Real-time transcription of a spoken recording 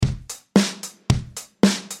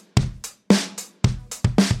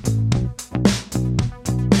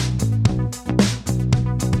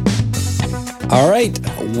All right.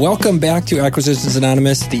 Welcome back to Acquisitions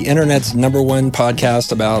Anonymous, the internet's #1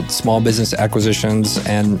 podcast about small business acquisitions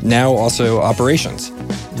and now also operations.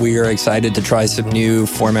 We are excited to try some new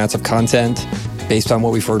formats of content based on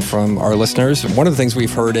what we've heard from our listeners. One of the things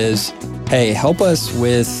we've heard is, hey, help us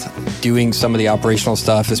with doing some of the operational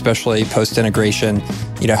stuff, especially post-integration.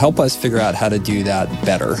 Help us figure out how to do that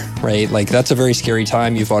better, right? Like, that's a very scary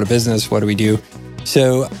time. You've bought a business. What do we do?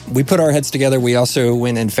 So we put our heads together. We also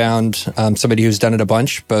went and found somebody who's done it a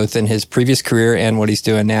bunch, both in his previous career and what he's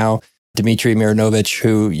doing now. Dmitry Marinovich,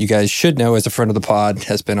 who you guys should know as a friend of the pod,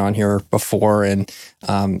 has been on here before and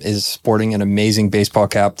is sporting an amazing baseball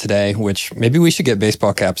cap today, which maybe we should get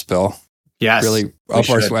baseball caps, Bill. Yes. Really up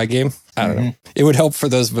our swag game. I don't know. It would help for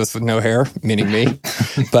those of us with no hair, meaning me.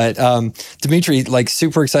 But Dmitry,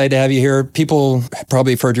 super excited to have you here. People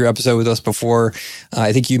probably have heard your episode with us before.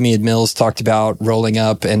 I think you, me, and Mills talked about rolling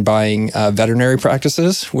up and buying veterinary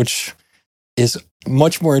practices, which is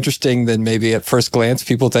much more interesting than maybe at first glance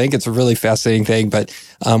people think. It's a really fascinating thing. But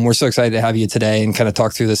we're so excited to have you today and kind of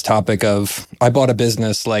talk through this topic of, I bought a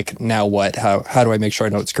business, now what? How do I make sure I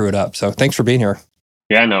don't screw it up? So thanks for being here.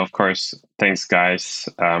 Yeah, no, of course. Thanks, guys.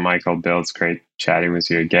 Michael, Bill, it's great chatting with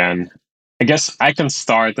you again. I guess I can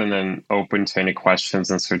start and then open to any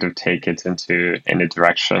questions and sort of take it into any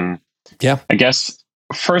direction. Yeah. I guess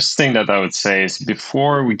first thing that I would say is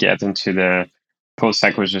before we get into the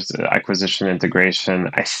post-acquisition integration,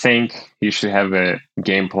 I think you should have a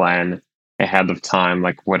game plan ahead of time.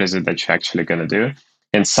 Like, what is it that you're actually going to do?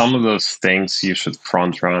 And some of those things you should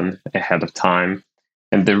front run ahead of time.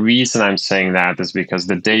 And the reason I'm saying that is because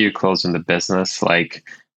the day you close in the business,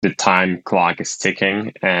 the time clock is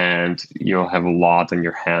ticking and you'll have a lot in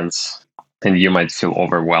your hands and you might feel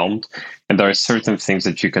overwhelmed. And there are certain things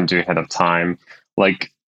that you can do ahead of time.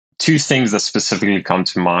 Like, two things that specifically come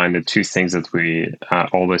to mind, the two things that we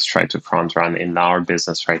always try to front run in our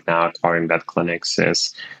business right now at Acquiring Vet Clinics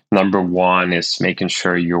is, number one is making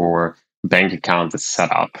sure your bank account is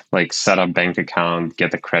set up. Like, set up bank account,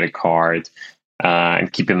 get a credit card.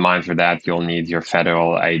 And keep in mind for that, you'll need your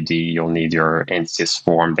federal ID, you'll need your entities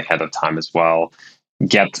formed ahead of time as well.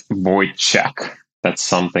 Get void check. That's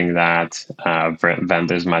something that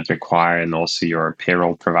vendors might require and also your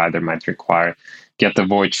payroll provider might require. Get the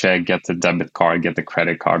void check, get the debit card, get the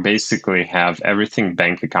credit card. Basically have everything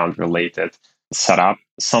bank account related set up.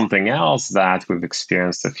 Something else that we've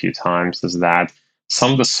experienced a few times is that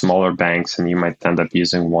some of the smaller banks, and you might end up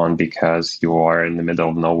using one because you are in the middle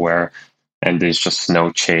of nowhere, and there's just no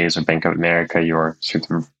Chase or Bank of America, your sort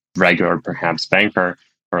of regular, perhaps, banker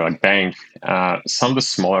or bank. Some of the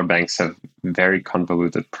smaller banks have very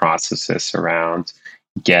convoluted processes around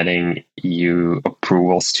getting you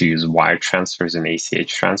approvals to use wire transfers and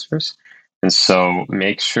ACH transfers. And so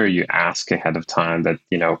make sure you ask ahead of time that,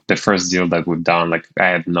 the first deal that we've done, I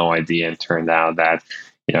had no idea, and turned out that,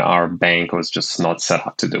 our bank was just not set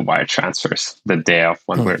up to do wire transfers the day of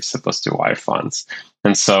when we were supposed to wire funds.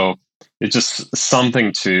 And so it's just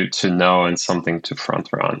something to know and something to front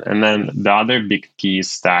run. And then the other big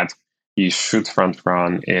piece that you should front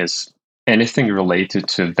run is anything related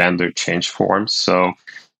to vendor change forms. So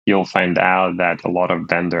you'll find out that a lot of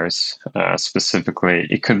vendors, specifically,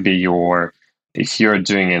 it could be if you're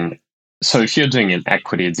doing an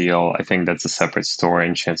equity deal, I think that's a separate story,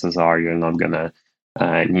 and chances are you're not going to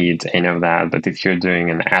need any of that. But if you're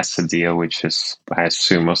doing an asset deal, which is, I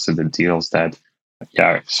assume, most of the deals that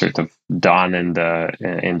sort of done in the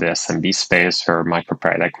SMB space or micro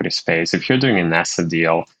private equity space, if you're doing an asset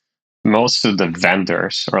deal, most of the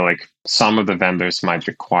vendors, or some of the vendors, might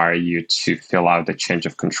require you to fill out the change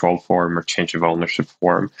of control form or change of ownership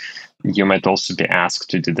form. You might also be asked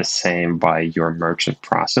to do the same by your merchant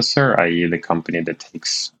processor, i.e. the company that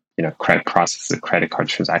takes, processes the credit card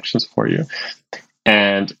transactions for you.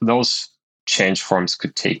 And those change forms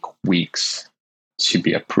could take weeks to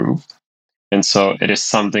be approved. And so it is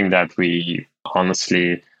something that we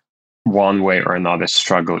honestly, one way or another,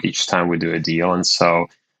 struggle each time we do a deal. And so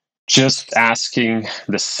just asking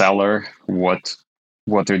the seller what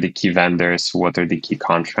are the key vendors, what are the key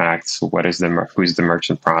contracts, who's the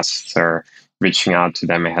merchant processor, reaching out to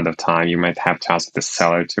them ahead of time. You might have to ask the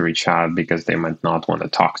seller to reach out because they might not want to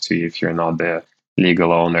talk to you if you're not the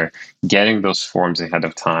legal owner. Getting those forms ahead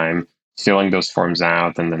of time, filling those forms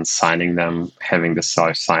out, and then signing them, having the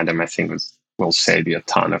seller sign them, I think will save you a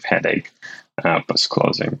ton of headache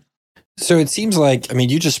post-closing. So it seems like,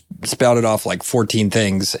 you just spouted off 14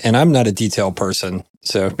 things, and I'm not a detail person.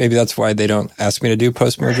 So maybe that's why they don't ask me to do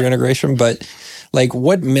post-merger integration. But like,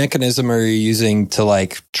 what mechanism are you using to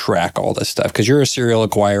like track all this stuff? Because you're a serial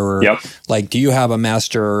acquirer. Yep. Like, do you have a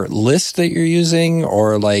master list that you're using,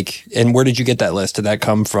 or like, and where did you get that list? Did that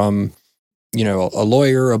come from, you know, a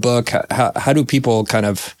lawyer, a book? How do people kind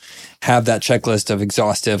of have that checklist of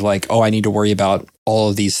exhaustive, like, oh, I need to worry about all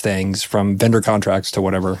of these things from vendor contracts to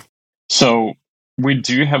whatever? So we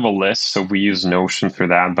do have a list. So we use Notion for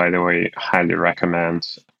that, by the way. Highly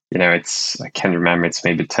recommend. You know, I can't remember, it's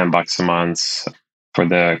maybe $10 a month for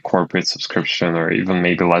the corporate subscription, or even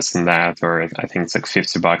maybe less than that, or I think it's like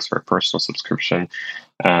 $50 for a personal subscription,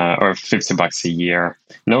 or $50 a year.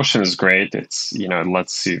 Notion is great. It's, you know, it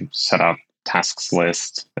lets you set up tasks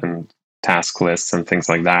list and task lists and things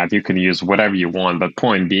like that. You can use whatever you want, but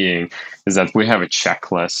point being is that we have a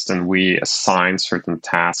checklist and we assign certain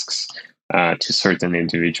tasks to certain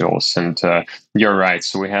individuals. And you're right.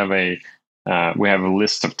 So we have a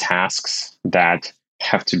list of tasks that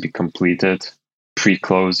have to be completed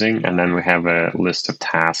pre-closing, and then we have a list of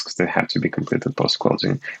tasks that have to be completed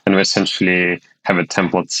post-closing. And we essentially have a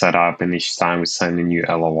template set up, and each time we sign a new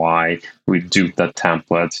LOI, we dupe that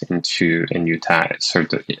template into a new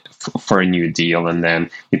for a new deal, and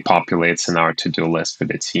then it populates in our to-do list for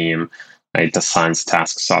the team. It assigns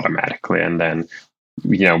tasks automatically, and then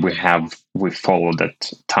we follow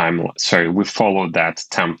that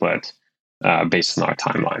template based on our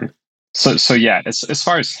timeline. So yeah, as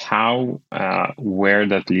far as where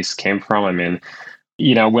that list came from, I mean,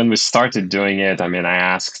 you know, when we started doing it, I mean, I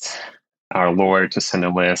asked our lawyer to send a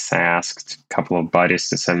list. I asked a couple of buddies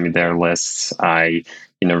to send me their lists. I,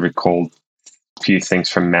 recalled a few things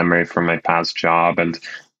from memory from my past job. And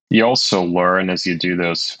you also learn as you do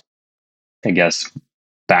those, I guess,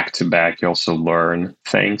 back to back, you also learn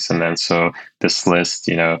things. And then so this list,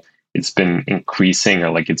 it's been increasing,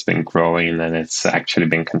 or like it's been growing, and then it's actually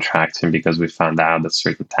been contracting because we found out that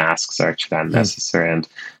certain tasks are actually unnecessary and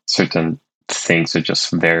certain things are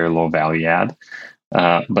just very low value add.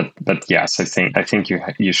 But yes, I think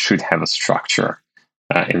you should have a structure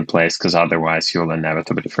in place, because otherwise you'll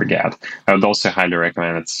inevitably forget. I would also highly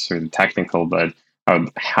recommend, it's sort of technical, but I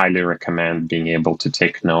would highly recommend being able to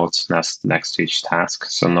take notes next to each task.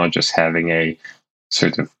 So not just having a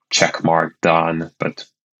sort of check mark done, but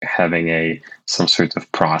having some sort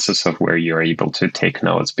of process of where you're able to take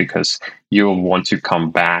notes, because you'll want to come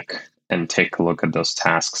back and take a look at those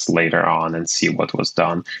tasks later on and see what was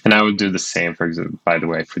done. And I would do the same, for example, by the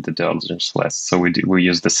way, for the diligence list. So we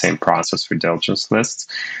use the same process for diligence lists.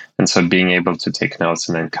 And so being able to take notes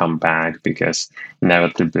and then come back, because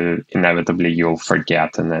inevitably you'll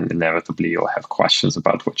forget, and then inevitably you'll have questions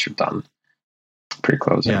about what you've done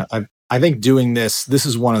pre-closing. Yeah, I think doing this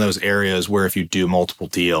is one of those areas where if you do multiple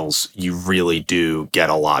deals, you really do get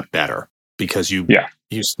a lot better, because you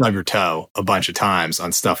stub your toe a bunch of times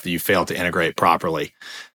on stuff that you failed to integrate properly.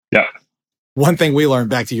 Yeah. One thing we learned,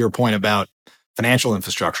 back to your point about financial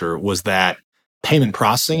infrastructure, was that payment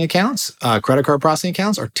processing accounts, credit card processing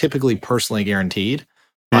accounts, are typically personally guaranteed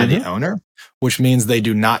by the owner, which means they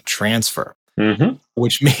do not transfer.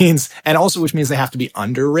 Which means they have to be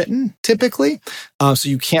underwritten typically. So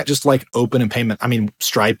you can't just like open a payment. I mean,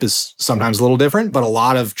 Stripe is sometimes a little different, but a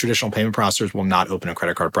lot of traditional payment processors will not open a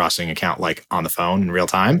credit card processing account like on the phone in real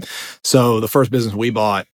time. So the first business we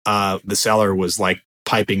bought, the seller was like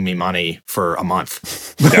piping me money for a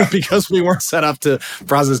month because we weren't set up to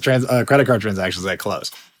process credit card transactions at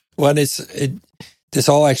close. Well, this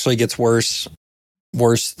all actually gets worse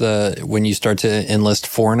when you start to enlist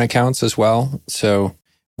foreign accounts as well. So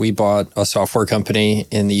we bought a software company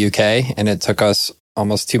in the UK, and it took us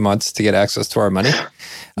almost 2 months to get access to our money.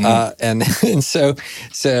 And so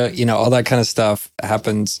all that kind of stuff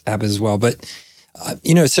happens as well. But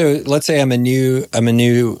so let's say I'm a new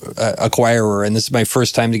acquirer, and this is my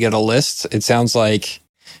first time to get a list. It sounds like,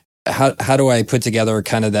 how do I put together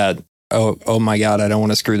kind of that, oh my God, I don't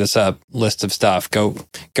want to screw this up list of stuff? Go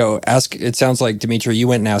ask. It sounds like, Dimitri, you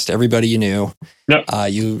went and asked everybody you knew. Yep. I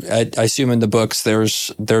assume in the books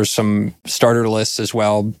there's some starter lists as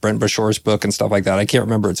well, Brent Bashore's book and stuff like that. I can't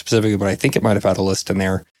remember it specifically, but I think it might have had a list in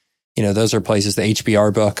there. Those are places, the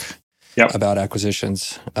HBR book about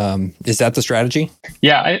acquisitions. Is that the strategy?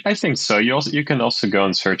 Yeah, I think so. You can also go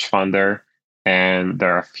and search Funder, and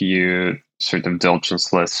there are a few sort of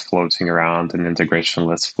diligence lists floating around and integration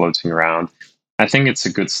lists floating around. I think it's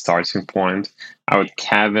a good starting point. I would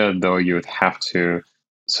caveat, though, you would have to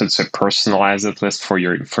personalize that list for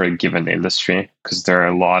a given industry, because there are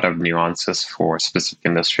a lot of nuances for specific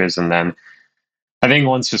industries. And then I think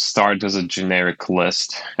once you start as a generic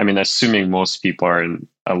list, I mean, assuming most people are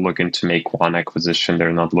looking to make one acquisition,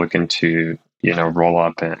 they're not looking to roll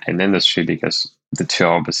up an industry, because the two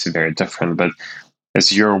are obviously very different. But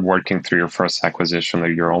as you're working through your first acquisition or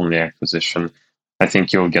your only acquisition, I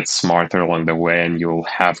think you'll get smarter along the way, and you'll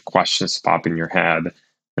have questions pop in your head.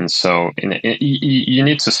 And so you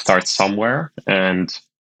need to start somewhere. And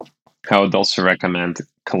I would also recommend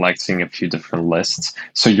collecting a few different lists.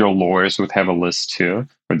 So your lawyers would have a list too,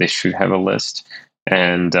 or they should have a list.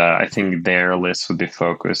 And I think their list would be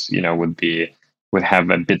focused, would have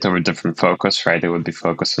a bit of a different focus, right? It would be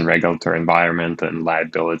focused on regulatory environment and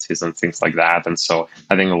liabilities and things like that. And so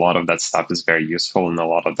I think a lot of that stuff is very useful, and a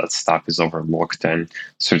lot of that stuff is overlooked in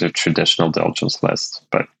sort of traditional diligence lists.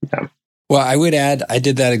 But yeah. Well, I would add, I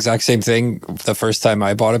did that exact same thing the first time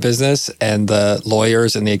I bought a business, and the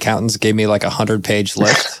lawyers and the accountants gave me like 100-page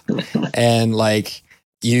list. And like,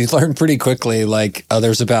 you learn pretty quickly, like,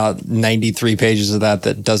 there's about 93 pages of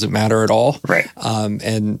that doesn't matter at all. Right.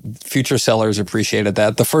 And future sellers appreciated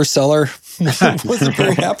that. The first seller wasn't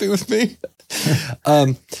very happy with me.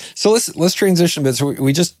 So let's transition a bit. So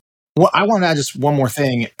we just... Well, I want to add just one more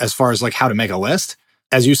thing as far as like how to make a list.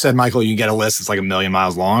 As you said, Michael, you get a list that's like 1,000,000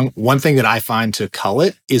 miles long. One thing that I find to cull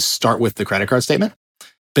it is start with the credit card statement.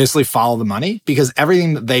 Basically follow the money, because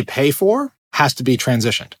everything that they pay for has to be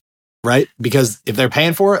transitioned, right? Because if they're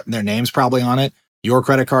paying for it, their name's probably on it. Your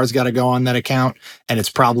credit card's got to go on that account, and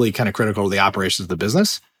it's probably kind of critical to the operations of the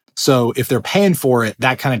business. So if they're paying for it,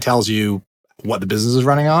 that kind of tells you what the business is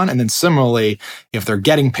running on. And then similarly, if they're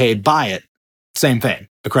getting paid by it, same thing.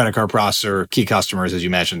 A credit card processor, key customers, as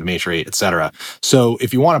you mentioned, Dimitri, et cetera. So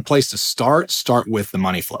if you want a place to start with the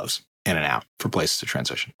money flows in and out for places to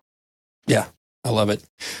transition. Yeah, I love it.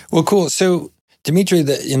 Well, cool. So Dimitri,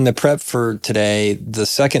 in the prep for today, the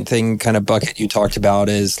second thing kind of bucket you talked about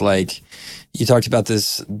is like, you talked about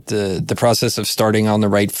the process of starting on the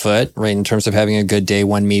right foot, right? In terms of having a good day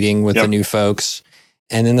one meeting with the new folks.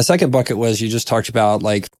 And then the second bucket was, you just talked about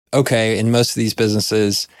like, okay, in most of these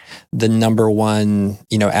businesses, the number one,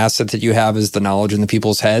 asset that you have is the knowledge in the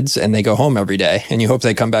people's heads, and they go home every day and you hope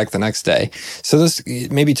they come back the next day. So this,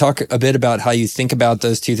 maybe talk a bit about how you think about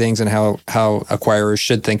those two things, and how acquirers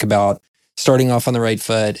should think about starting off on the right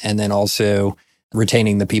foot, and then also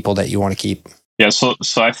retaining the people that you want to keep. Yeah, so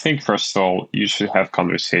I think first of all, you should have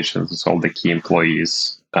conversations with all the key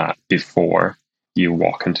employees before you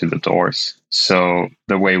walk into the doors. So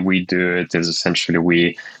the way we do it is essentially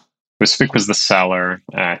we speak with the seller.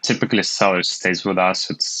 Typically, seller stays with us.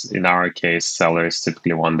 It's, in our case, seller is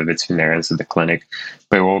typically one of the veterinarians at the clinic.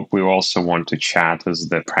 But we also want to chat with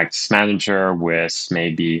the practice manager, with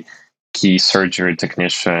maybe key surgery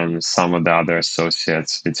technician, some of the other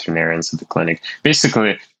associates, veterinarians at the clinic.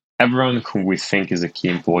 Basically, everyone who we think is a key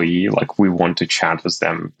employee, like, we want to chat with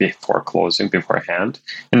them before closing, beforehand.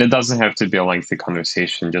 And it doesn't have to be a lengthy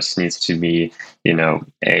conversation, it just needs to be,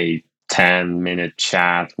 a 10-minute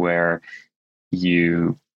chat where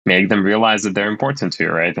you make them realize that they're important to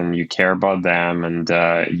you, right? And you care about them, and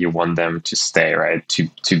you want them to stay, right?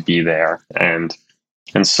 To be there. And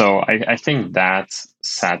so I think that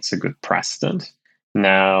sets a good precedent.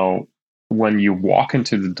 Now, when you walk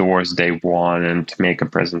into the doors day one and to make a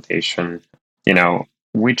presentation,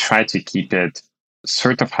 we try to keep it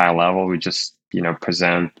sort of high level. We just,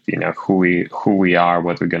 present, who we are,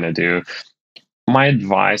 what we're going to do. My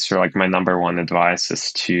advice, or like my number one advice,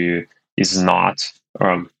 I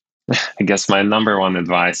guess my number one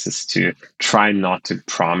advice is to try not to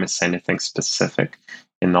promise anything specific,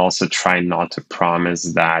 and also try not to promise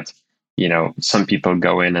that, some people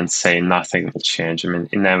go in and say nothing will change. I mean,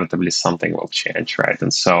 inevitably something will change, right?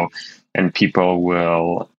 And people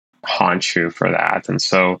will haunt you for that. And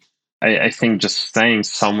so I think just staying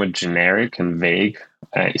somewhat generic and vague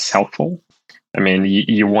is helpful. I mean,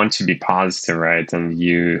 you want to be positive, right? And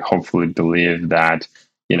you hopefully believe that,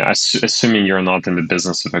 assuming you're not in the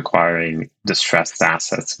business of acquiring distressed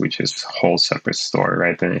assets, which is a whole separate story,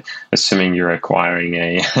 right? And assuming you're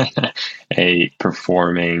acquiring a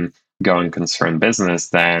performing, going concern business,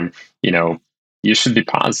 then, you should be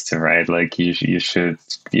positive, right? Like, you should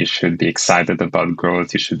be excited about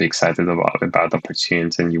growth. You should be excited about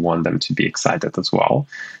opportunities, and you want them to be excited as well.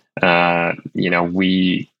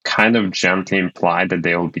 We kind of gently imply that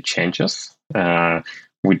there will be changes.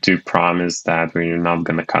 We do promise that we're not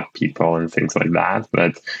going to cut people and things like that,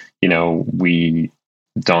 but we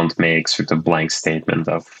don't make sort of blank statement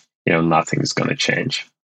of nothing's going to change.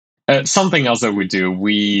 Something else that we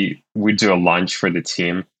do a lunch for the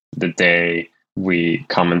team the day we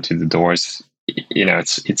come into the doors.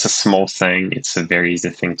 It's a small thing. It's a very easy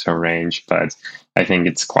thing to arrange, but I think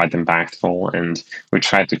it's quite impactful. And we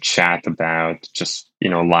try to chat about just,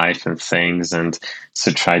 life and things. And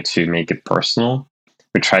so try to make it personal.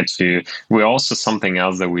 We also, something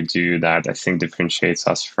else that we do that I think differentiates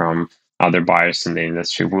us from other buyers in the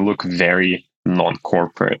industry, we look very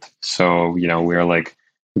non-corporate. So, we're like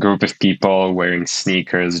a group of people wearing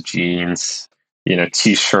sneakers, jeans,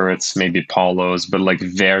 t-shirts, maybe polos, but like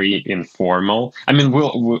very informal. I mean,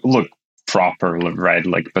 we'll look proper, right?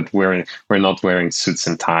 Like, but we're not wearing suits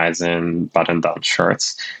and ties and button-down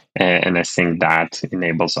shirts. And I think that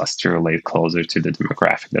enables us to relate closer to the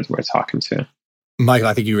demographic that we're talking to. Michael,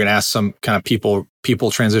 I think you were going to ask some kind of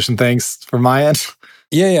people transition things from my end.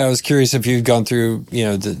 Yeah. I was curious if you've gone through,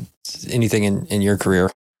 anything in your career.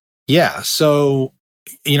 Yeah. So,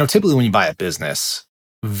 typically when you buy a business,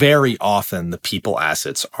 very often the people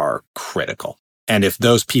assets are critical. And if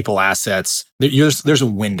those people assets, there's a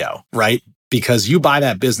window, right? Because you buy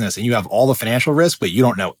that business and you have all the financial risk, but you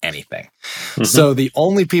don't know anything. Mm-hmm. So the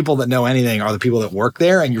only people that know anything are the people that work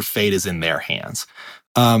there, and your fate is in their hands.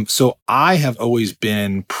 So I have always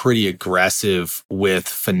been pretty aggressive with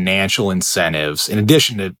financial incentives. In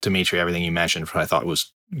addition to Dimitri, everything you mentioned, which I thought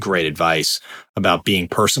was great advice about being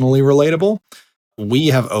personally relatable. We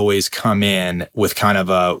have always come in with kind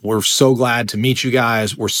of we're so glad to meet you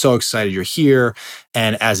guys. We're so excited you're here.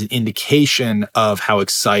 And as an indication of how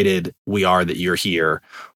excited we are that you're here,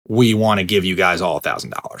 we want to give you guys all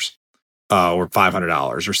 $1,000 or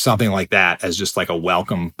 $500 or something like that as just like a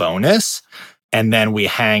welcome bonus. And then we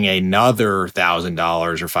hang another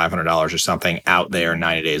 $1,000 or $500 or something out there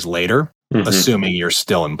 90 days later, assuming you're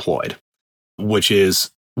still employed, which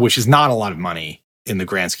is not a lot of money in the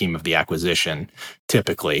grand scheme of the acquisition,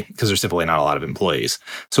 typically, because there's typically not a lot of employees.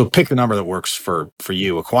 So pick the number that works for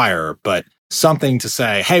you, acquirer, but something to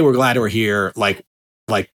say, hey, we're glad we're here. Like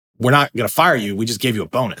we're not going to fire you. We just gave you a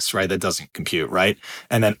bonus, right? That doesn't compute, right?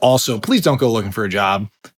 And then also, please don't go looking for a job.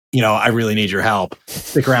 I really need your help.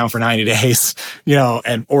 Stick around for 90 days,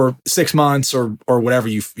 or 6 months or whatever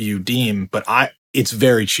you deem. But it's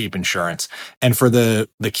very cheap insurance. And for the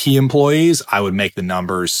key employees, I would make the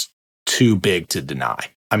numbers too big to deny.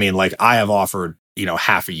 I mean, like I have offered,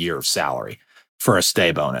 half a year of salary for a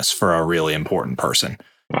stay bonus for a really important person,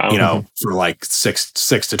 wow. For like six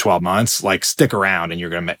to 12 months, like stick around and you're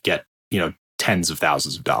going to get, tens of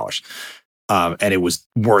thousands of dollars. And it was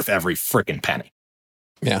worth every freaking penny.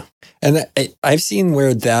 Yeah. And I've seen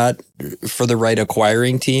where that for the right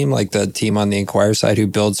acquiring team, like the team on the acquire side who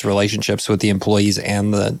builds relationships with the employees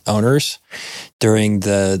and the owners during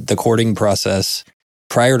the courting process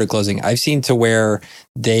prior to closing, I've seen to where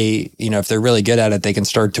they, if they're really good at it, they can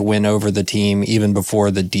start to win over the team even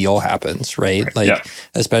before the deal happens, right? Like,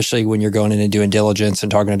 especially when you're going in and doing diligence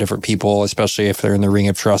and talking to different people, especially if they're in the ring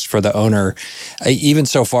of trust for the owner. Even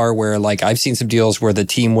so far where like I've seen some deals where the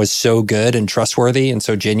team was so good and trustworthy and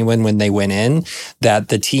so genuine when they went in that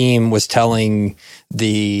the team was telling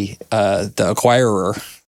the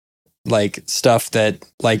acquirer like stuff that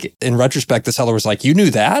like in retrospect the seller was like, you knew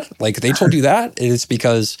that? Like they told you that? It's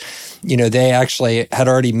because they actually had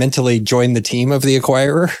already mentally joined the team of the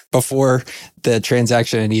acquirer before the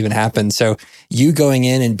transaction had even happened. So you going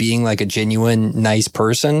in and being like a genuine nice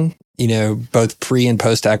person, both pre and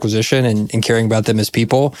post acquisition and caring about them as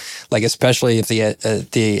people, like especially if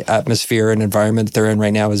the atmosphere and environment that they're in right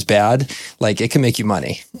now is bad, like it can make you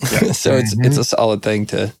money. So it's a solid thing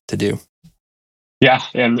to do. Yeah,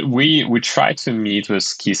 and we try to meet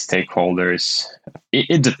with key stakeholders.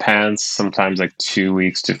 It depends, sometimes like 2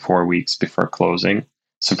 weeks to 4 weeks before closing.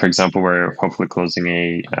 So, for example, we're hopefully closing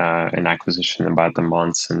an acquisition in about a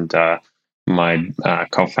month, and my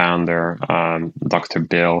co-founder, Dr.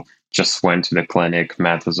 Bill, just went to the clinic,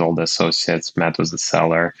 met with all the associates, met with the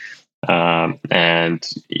seller, and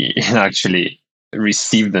actually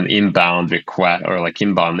received an inbound request or like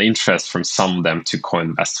inbound interest from some of them to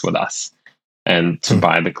co-invest with us and to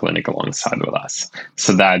buy the clinic alongside with us.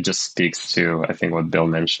 So that just speaks to, I think, what Bill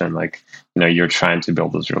mentioned, like, you're trying to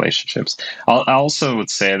build those relationships. I also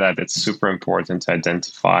would say that it's super important to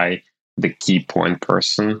identify the key point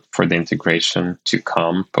person for the integration to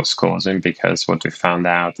come post-closing, because what we found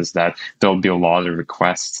out is that there'll be a lot of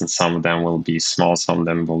requests and some of them will be small, some of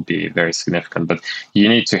them will be very significant, but you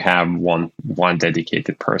need to have one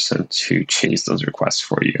dedicated person to chase those requests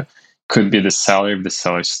for you. Could be the seller if the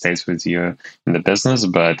seller stays with you in the business,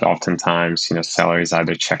 but oftentimes, seller is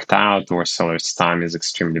either checked out or seller's time is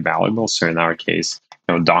extremely valuable. So in our case,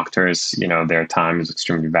 doctors, their time is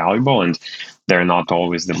extremely valuable and they're not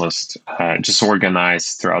always the most just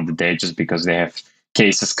organized throughout the day just because they have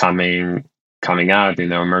cases coming coming out,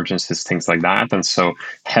 emergencies, things like that. And so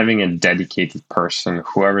having a dedicated person,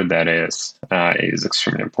 whoever that is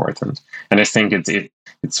extremely important. And I think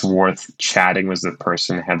it's worth chatting with the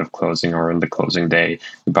person ahead of closing or on the closing day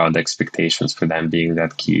about the expectations for them being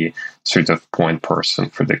that key sort of point person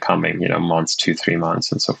for the coming, months, 2-3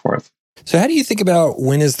 months, and so forth. So how do you think about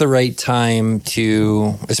when is the right time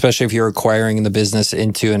to, especially if you're acquiring the business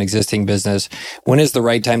into an existing business, when is the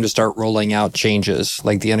right time to start rolling out changes,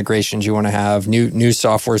 like the integrations you want to have, new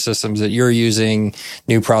software systems that you're using,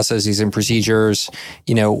 new processes and procedures?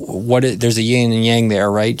 There's a yin and yang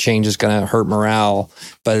there, right? Change is going to hurt morale,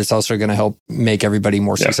 but it's also going to help make everybody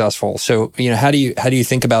more successful. So, how do you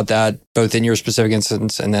think about that, both in your specific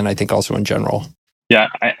instance and then I think also in general? Yeah,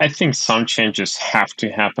 I think some changes have to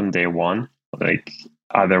happen day one.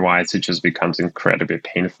 Otherwise, it just becomes incredibly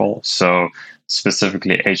painful. So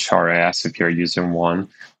specifically HRS, if you're using one,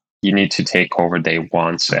 you need to take over day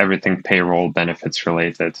one. So everything payroll benefits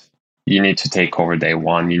related, you need to take over day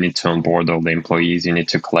one. You need to onboard all the employees. You need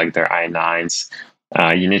to collect their I-9s.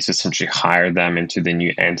 You need to essentially hire them into the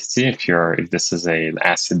new entity. If this is an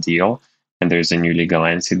asset deal and there's a new legal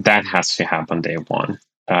entity, that has to happen day one.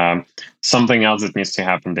 Something else that needs to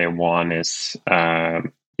happen day one is,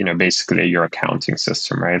 basically your accounting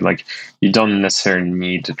system, right? Like you don't necessarily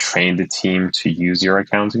need to train the team to use your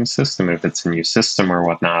accounting system if it's a new system or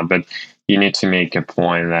whatnot, but you need to make a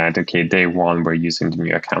point that, okay, day one, we're using the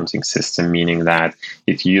new accounting system, meaning that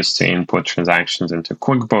if you used to input transactions into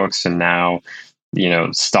QuickBooks and now,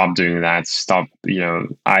 stop doing that,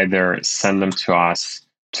 either send them to us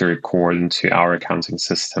to record into our accounting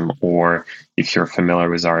system, or if you're familiar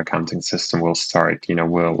with our accounting system, we'll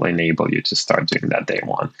enable you to start doing that day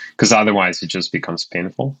one, because otherwise it just becomes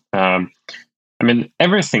painful.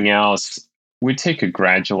 Everything else, we take a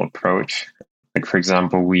gradual approach. Like, for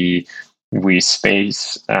example, we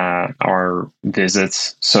space our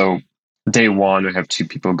visits. So day one, we have 2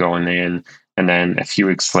 people going in, and then a few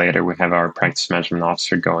weeks later, we have our practice management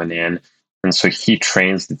officer going in. And so he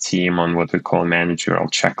trains the team on what we call managerial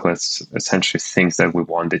checklists, essentially things that we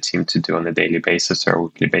want the team to do on a daily basis or a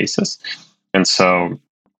weekly basis. And so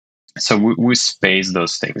we space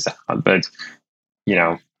those things out. But,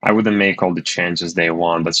 I wouldn't make all the changes day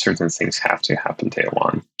one, but certain things have to happen day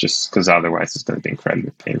one, just because otherwise it's going to be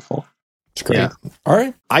incredibly painful. It's great. Yeah. All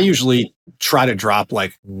right. I usually try to drop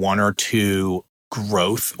like 1 or 2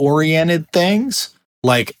 growth-oriented things.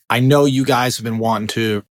 Like, I know you guys have been wanting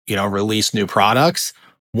to release new products.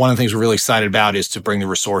 One of the things we're really excited about is to bring the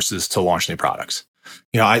resources to launch new products.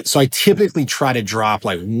 So I typically try to drop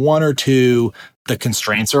like 1 or 2, the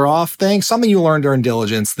constraints are off things, something you learned during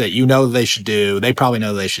diligence that they should do, they probably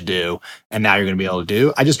know they should do, and now you're going to be able to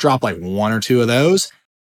do. I just drop like 1 or 2 of those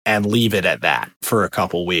and leave it at that for a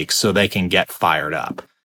couple weeks so they can get fired up.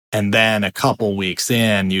 And then a couple weeks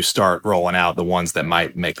in, you start rolling out the ones that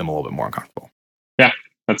might make them a little bit more uncomfortable. Yeah,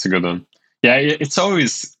 that's a good one. Yeah, it's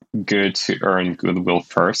always good to earn goodwill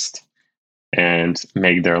first and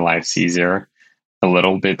make their lives easier a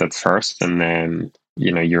little bit at first, and then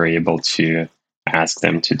you're able to ask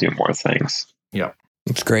them to do more things. Yeah,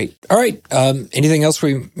 that's great. All right, anything else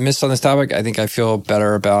we missed on this topic? I think I feel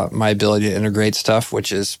better about my ability to integrate stuff,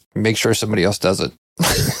 which is make sure somebody else does it.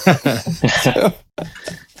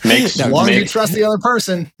 As long as you trust the other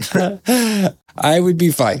person. I would be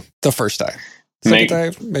fine the first time. Second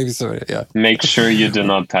time, maybe somebody, yeah. Make sure you do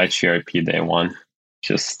not touch ERP day one.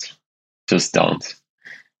 Just don't.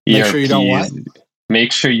 Make sure you don't what?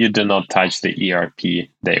 Make sure you do not touch the ERP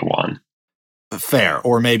day one. Fair,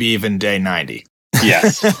 or maybe even day 90.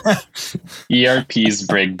 Yes. ERPs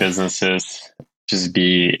break businesses. Just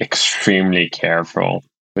be extremely careful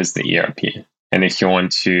with the ERP. And if you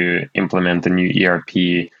want to implement a new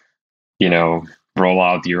ERP, roll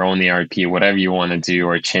out your own ERP, whatever you want to do,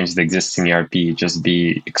 or change the existing ERP, just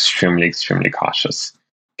be extremely, extremely cautious.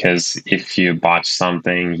 Because if you botch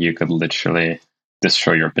something, you could literally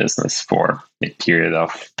destroy your business for a period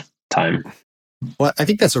of time. Well, I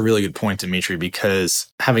think that's a really good point, Dimitri,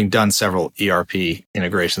 because having done several ERP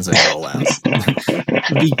integrations and rollouts,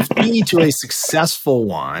 the key to a successful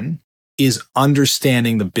one is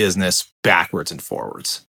understanding the business backwards and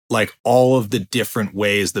forwards. Like all of the different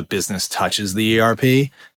ways the business touches the ERP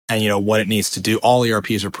and what it needs to do. All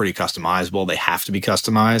ERPs are pretty customizable. They have to be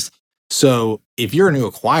customized. So if you're a new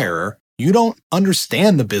acquirer, you don't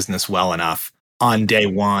understand the business well enough on day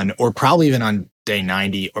 1 or probably even on day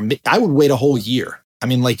 90, or I would wait a whole year.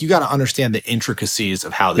 You got to understand the intricacies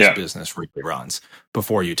of how this business really runs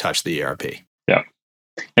before you touch the ERP. Yeah.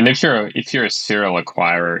 And if you're a serial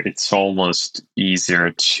acquirer, it's almost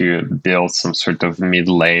easier to build some sort of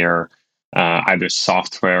mid-layer, either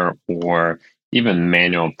software or even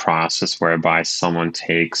manual process whereby someone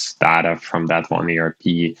takes data from that one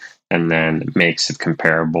ERP and then makes it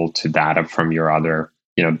comparable to data from your other,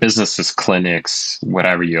 businesses, clinics,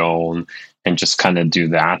 whatever you own, and just kind of do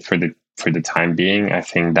that for the time being. I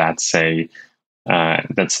think that's an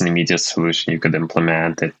immediate solution you could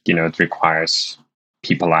implement. It requires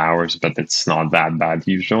people hours, but it's not that bad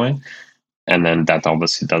usually. And then that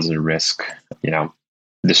obviously doesn't risk,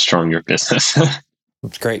 destroying your business.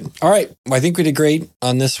 That's great. All right. Well, I think we did great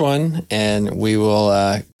on this one, and we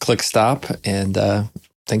will click stop. And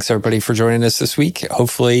thanks everybody for joining us this week.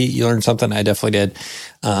 Hopefully you learned something. I definitely did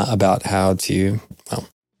about how to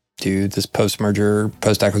do this post-merger,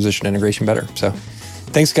 post-acquisition integration better. So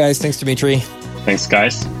thanks, guys. Thanks, Dimitri. Thanks,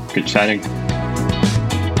 guys. Good chatting.